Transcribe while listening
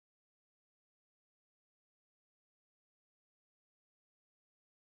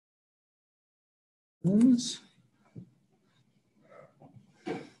All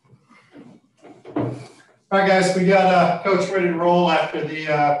right, guys, we got Coach ready to roll after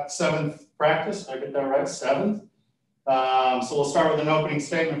the seventh practice. Did I get that right? Seventh. So we'll start with an opening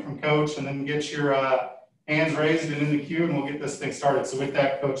statement from Coach, and then get your hands raised and in the queue, and we'll get this thing started. So with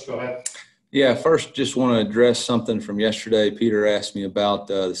that, Coach, go ahead. Yeah, first, just want to address something from yesterday. Peter asked me about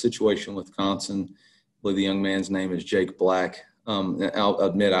the situation with Wisconsin. I believe the young man's name is Jake Black. I'll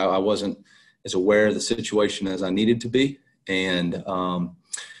admit I wasn't as aware of the situation as I needed to be. And,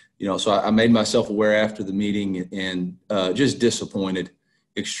 so I made myself aware after the meeting and just disappointed,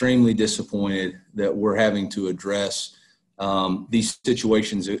 extremely disappointed that we're having to address these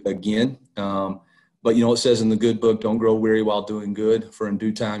situations again. But it says in the good book, don't grow weary while doing good, for in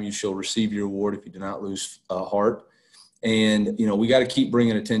due time you shall receive your reward if you do not lose heart. And, we got to keep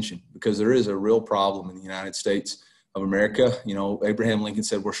bringing attention, because there is a real problem in the United States of America. Abraham Lincoln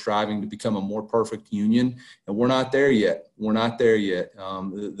said we're striving to become a more perfect union, and we're not there yet. We're not there yet.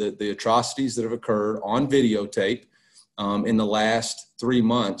 The atrocities that have occurred on videotape in the last 3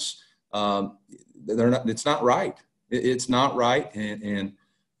 months, it's not right. It's not right. And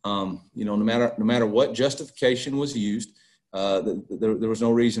no matter what justification was used, there was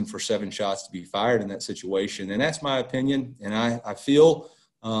no reason for 7 shots to be fired in that situation. And that's my opinion. And I feel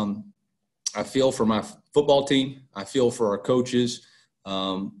for my football team. I feel for our coaches.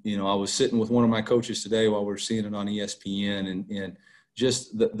 I was sitting with one of my coaches today while we were seeing it on ESPN, and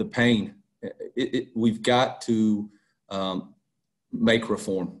just the pain. We've got to make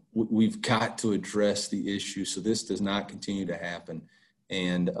reform. We've got to address the issue so this does not continue to happen.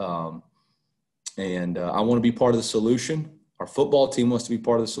 And I want to be part of the solution. Our football team wants to be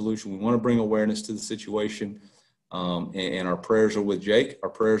part of the solution. We want to bring awareness to the situation. And our prayers are with Jake. Our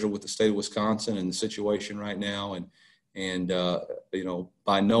prayers are with the state of Wisconsin and the situation right now. And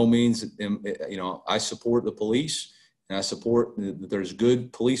by no means, I support the police, and I support that there's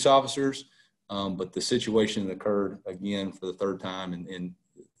good police officers. But the situation that occurred again for the third time in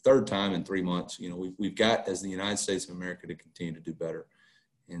 3 months, we've got, as the United States of America, to continue to do better.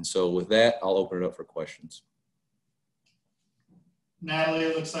 And so with that, I'll open it up for questions. Natalie,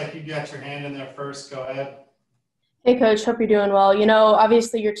 it looks like you got your hand in there first. Go ahead. Hey, Coach. Hope you're doing well.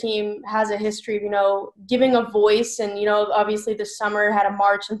 Obviously your team has a history of, giving a voice, and, obviously this summer had a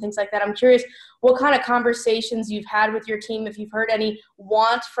march and things like that. I'm curious what kind of conversations you've had with your team, if you've heard any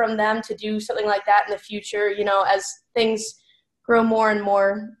want from them to do something like that in the future, as things grow more and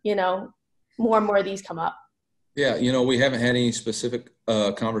more, more and more of these come up. Yeah, we haven't had any specific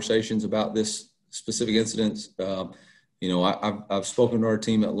conversations about this specific incidents. I've spoken to our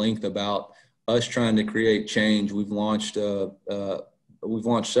team at length about us trying to create change. We've launched several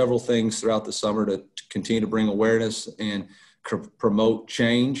things throughout the summer to continue to bring awareness and promote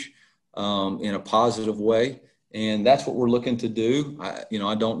change in a positive way, and that's what we're looking to do.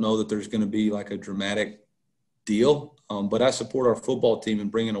 I don't know that there's going to be like a dramatic deal, but I support our football team in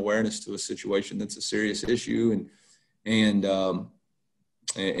bringing awareness to a situation that's a serious issue, and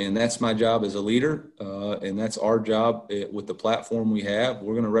that's my job as a leader, and that's our job with the platform we have.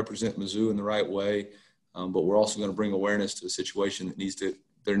 We're going to represent Mizzou in the right way, but we're also going to bring awareness to a situation that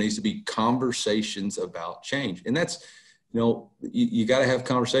there needs to be conversations about change. And that's, you got to have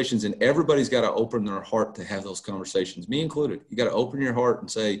conversations, and everybody's got to open their heart to have those conversations, me included. You got to open your heart and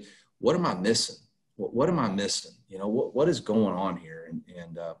say, what am I missing? What am I missing? What is going on here?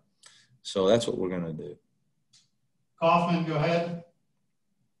 And so that's what we're going to do. Kaufman, go ahead.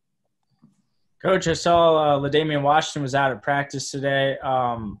 Coach, I saw LaDamian Washington was out at practice today.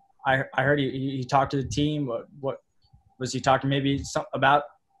 I heard he talked to the team. What was he talking maybe about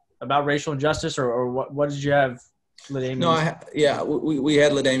racial injustice, or what did you have LaDamian? No, we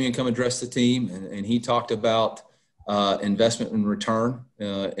had LaDamian come address the team, and he talked about investment and return,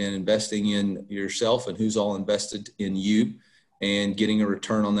 and investing in yourself and who's all invested in you, and getting a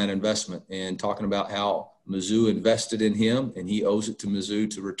return on that investment, and talking about how Mizzou invested in him, and he owes it to Mizzou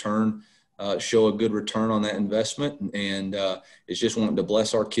to return. Show a good return on that investment, and it's just wanting to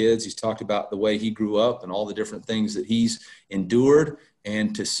bless our kids. He's talked about the way he grew up and all the different things that he's endured,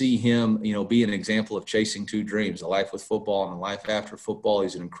 and to see him, be an example of chasing two dreams, a life with football and a life after football.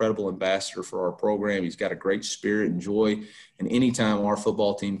 He's an incredible ambassador for our program. He's got a great spirit and joy, and anytime our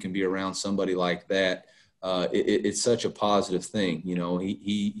football team can be around somebody like that, it's such a positive thing.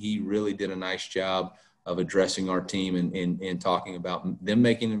 He really did a nice job of addressing our team and talking about them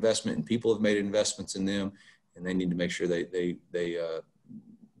making investment, and people have made investments in them, and they need to make sure they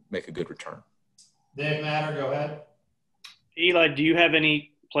make a good return. Dave Matter, go ahead. Eli, do you have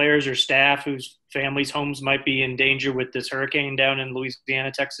any players or staff whose families' homes might be in danger with this hurricane down in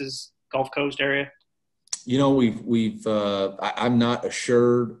Louisiana, Texas, Gulf Coast area? I'm not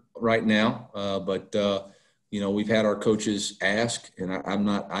assured right now, but we've had our coaches ask, and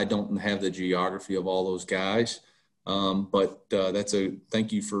I don't have the geography of all those guys. But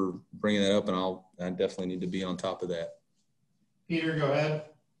thank you for bringing that up, and I definitely need to be on top of that. Peter, go ahead.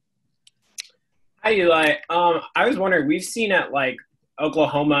 Hi, Eli. I was wondering, we've seen at like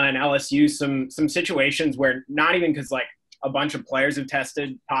Oklahoma and LSU some situations where not even because like a bunch of players have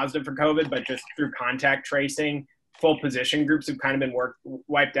tested positive for COVID, but just through contact tracing, full position groups have kind of been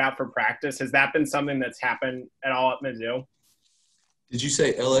wiped out for practice. Has that been something that's happened at all at Mizzou? Did you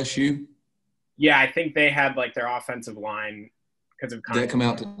say LSU? Yeah, I think they had like their offensive line because of contact. Did that come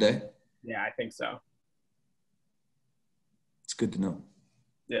out today? Yeah, I think so. It's good to know.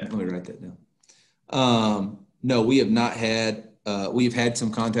 Yeah. Let me write that down. No, we have not had we've had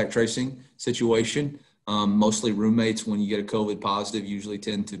some contact tracing situation. Mostly roommates, when you get a COVID positive, usually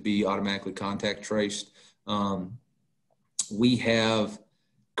tend to be automatically contact traced. We have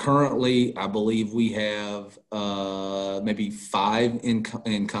currently, I believe we have maybe 5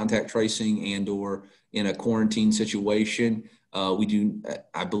 in contact tracing and or in a quarantine situation.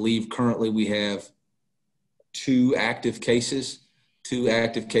 I believe currently we have 2 active cases. 2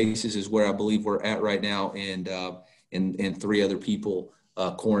 active cases is where I believe we're at right now, and 3 other people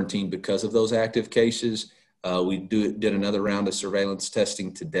quarantined because of those active cases. We did another round of surveillance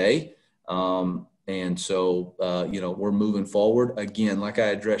testing today. And so, we're moving forward. Again, like I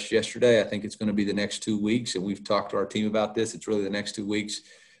addressed yesterday, I think it's going to be the next 2 weeks, and we've talked to our team about this. It's really the next 2 weeks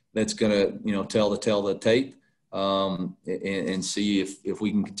that's going to, tell the tape and see if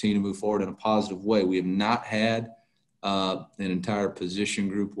we can continue to move forward in a positive way. We have not had an entire position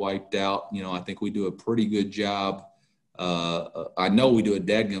group wiped out. I think we do a pretty good job. I know we do a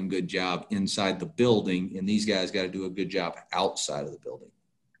dadgum good job inside the building, and these guys got to do a good job outside of the building.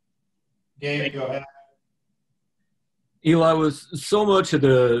 Gabe, go ahead. Eli, was so much of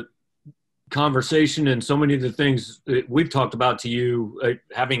the conversation and so many of the things that we've talked about to you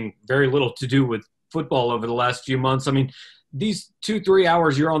having very little to do with football over the last few months. I mean, these 2-3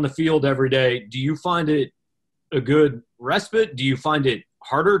 hours you're on the field every day, do you find it a good respite? Do you find it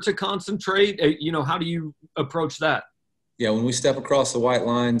harder to concentrate? How do you approach that? Yeah, when we step across the white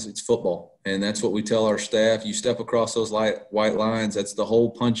lines, it's football. And that's what we tell our staff. You step across those white lines, that's the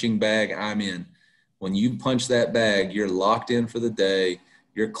whole punching bag I'm in. When you punch that bag, you're locked in for the day.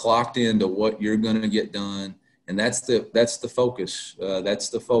 You're clocked into what you're going to get done. And that's the focus. That's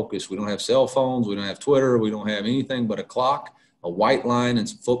the focus. We don't have cell phones. We don't have Twitter. We don't have anything but a clock, a white line, and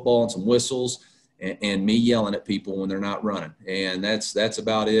some football and some whistles, and me yelling at people when they're not running. And that's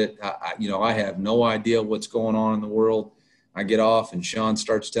about it. I have no idea what's going on in the world. I get off and Sean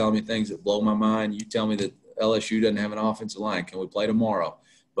starts telling me things that blow my mind. You tell me that LSU doesn't have an offensive line. Can we play tomorrow?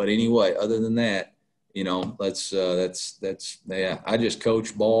 But anyway, other than that, I just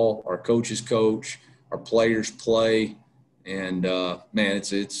coach ball. Our coaches coach. Our players play. And, man,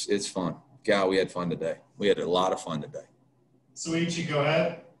 it's fun. God, we had fun today. We had a lot of fun today. Suichi, go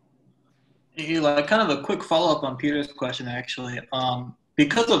ahead. Eli, kind of a quick follow-up on Peter's question, actually.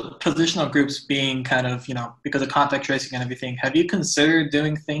 Because of positional groups being kind of, because of contact tracing and everything, have you considered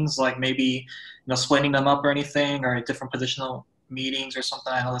doing things like maybe, splitting them up or anything, or different positional meetings or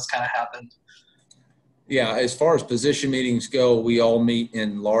something? I know that's kind of happened. Yeah, as far as position meetings go, we all meet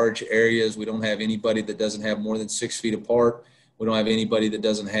in large areas. We don't have anybody that doesn't have more than 6 feet apart. We don't have anybody that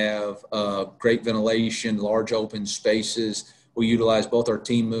doesn't have great ventilation, large open spaces. We utilize both our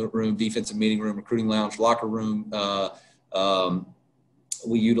team room, defensive meeting room, recruiting lounge, locker room.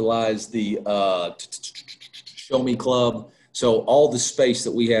 We utilize the Show Me Club. So all the space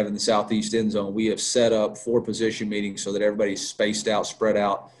that we have in the southeast end zone, we have set up for position meetings so that everybody's spaced out, spread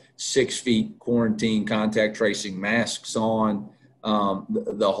out, 6 feet, quarantine, contact tracing, masks on,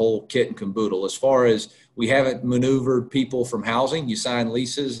 the whole kit and caboodle. As far as we haven't maneuvered people from housing, you sign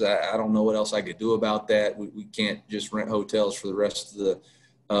leases. I don't know what else I could do about that. We can't just rent hotels for the rest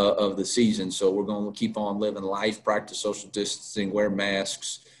of the season. So we're going to keep on living life, practice social distancing, wear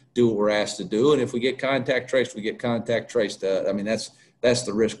masks, do what we're asked to do. And if we get contact traced, we get contact traced. That's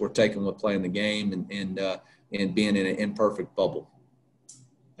the risk we're taking with playing the game and being in an imperfect bubble.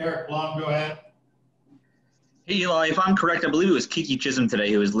 Eric Blum, go ahead. Hey, Eli, if I'm correct, I believe it was Kiki Chisholm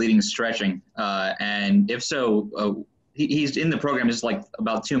today who was leading stretching. And if so, he's in the program just like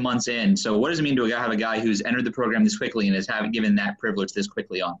about 2 months in. So what does it mean to have a guy who's entered the program this quickly and is given that privilege this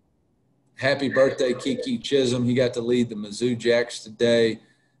quickly on? Happy birthday, Kiki Chisholm. He got to lead the Mizzou Jacks today.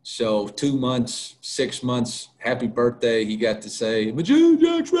 So 2 months, 6 months, happy birthday. He got to say, Mizzou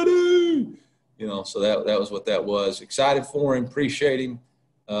Jacks ready. So that was what that was. Excited for him, appreciate him.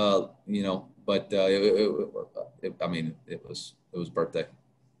 but I mean, it was birthday.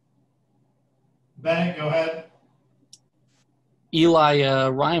 Bennett, go ahead. Eli,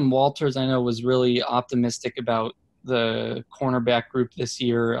 Ryan Walters, I know, was really optimistic about the cornerback group this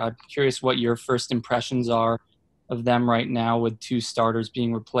year. I'm curious what your first impressions are of them right now with two starters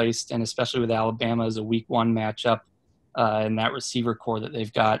being replaced, and especially with Alabama as a week 1 matchup and that receiver core that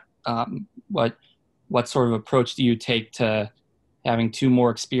they've got. What sort of approach do you take to having 2 more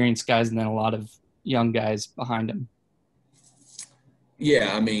experienced guys and then a lot of young guys behind them?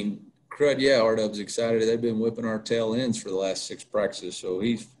 Yeah, I mean, crud, yeah, R-Dub's excited. They've been whipping our tail ends for the last 6 practices, so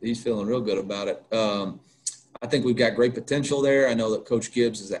he's feeling real good about it. I think we've got great potential there. I know that Coach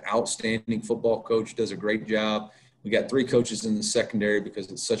Gibbs is an outstanding football coach, does a great job. We got 3 coaches in the secondary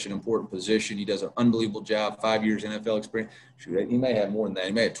because it's such an important position. He does an unbelievable job, 5 years NFL experience. Shoot, he may have more than that.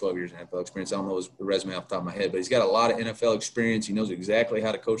 He may have 12 years NFL experience. I don't know his resume off the top of my head, but he's got a lot of NFL experience. He knows exactly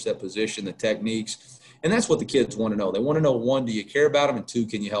how to coach that position, the techniques. And that's what the kids want to know. They want to know, 1, do you care about them? And 2,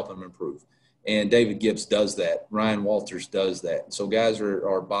 can you help them improve? And David Gibbs does that. Ryan Walters does that. So guys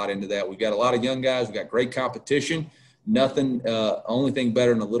are bought into that. We've got a lot of young guys. We've got great competition. Nothing, only thing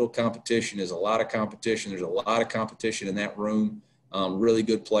better than a little competition is a lot of competition. There's a lot of competition in that room. Really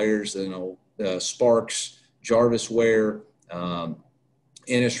good players, Sparks, Jarvis Ware,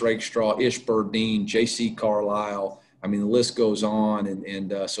 Ennis Rakestraw, Ish Burdine, J.C. Carlisle. I mean, the list goes on.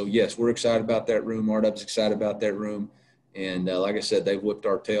 And so, yes, we're excited about that room. R-Dub's excited about that room. And like I said, they've whipped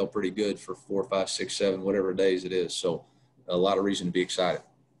our tail pretty good for 4, 5, 6, 7, whatever days it is. So a lot of reason to be excited.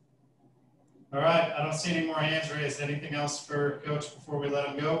 All right. I don't see any more hands raised. Anything else for Coach before we let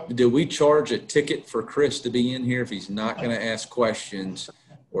him go? Do we charge a ticket for Chris to be in here if he's not going to ask questions,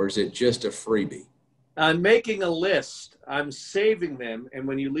 or is it just a freebie? I'm making a list. I'm saving them. And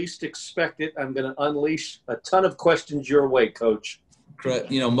when you least expect it, I'm going to unleash a ton of questions your way, Coach.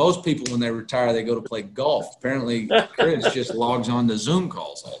 You know, most people when they retire, they go to play golf. Apparently, Chris just logs on to Zoom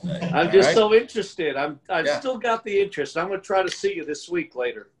calls all day. I'm just so interested. I've still got the interest. I'm going to try to see you this week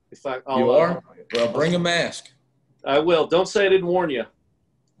later. You are? Well, bring a mask. I will. Don't say I didn't warn you.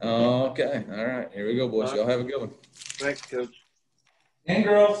 Okay. All right. Here we go, boys. Y'all have a good one. Thanks, Coach. And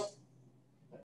girls.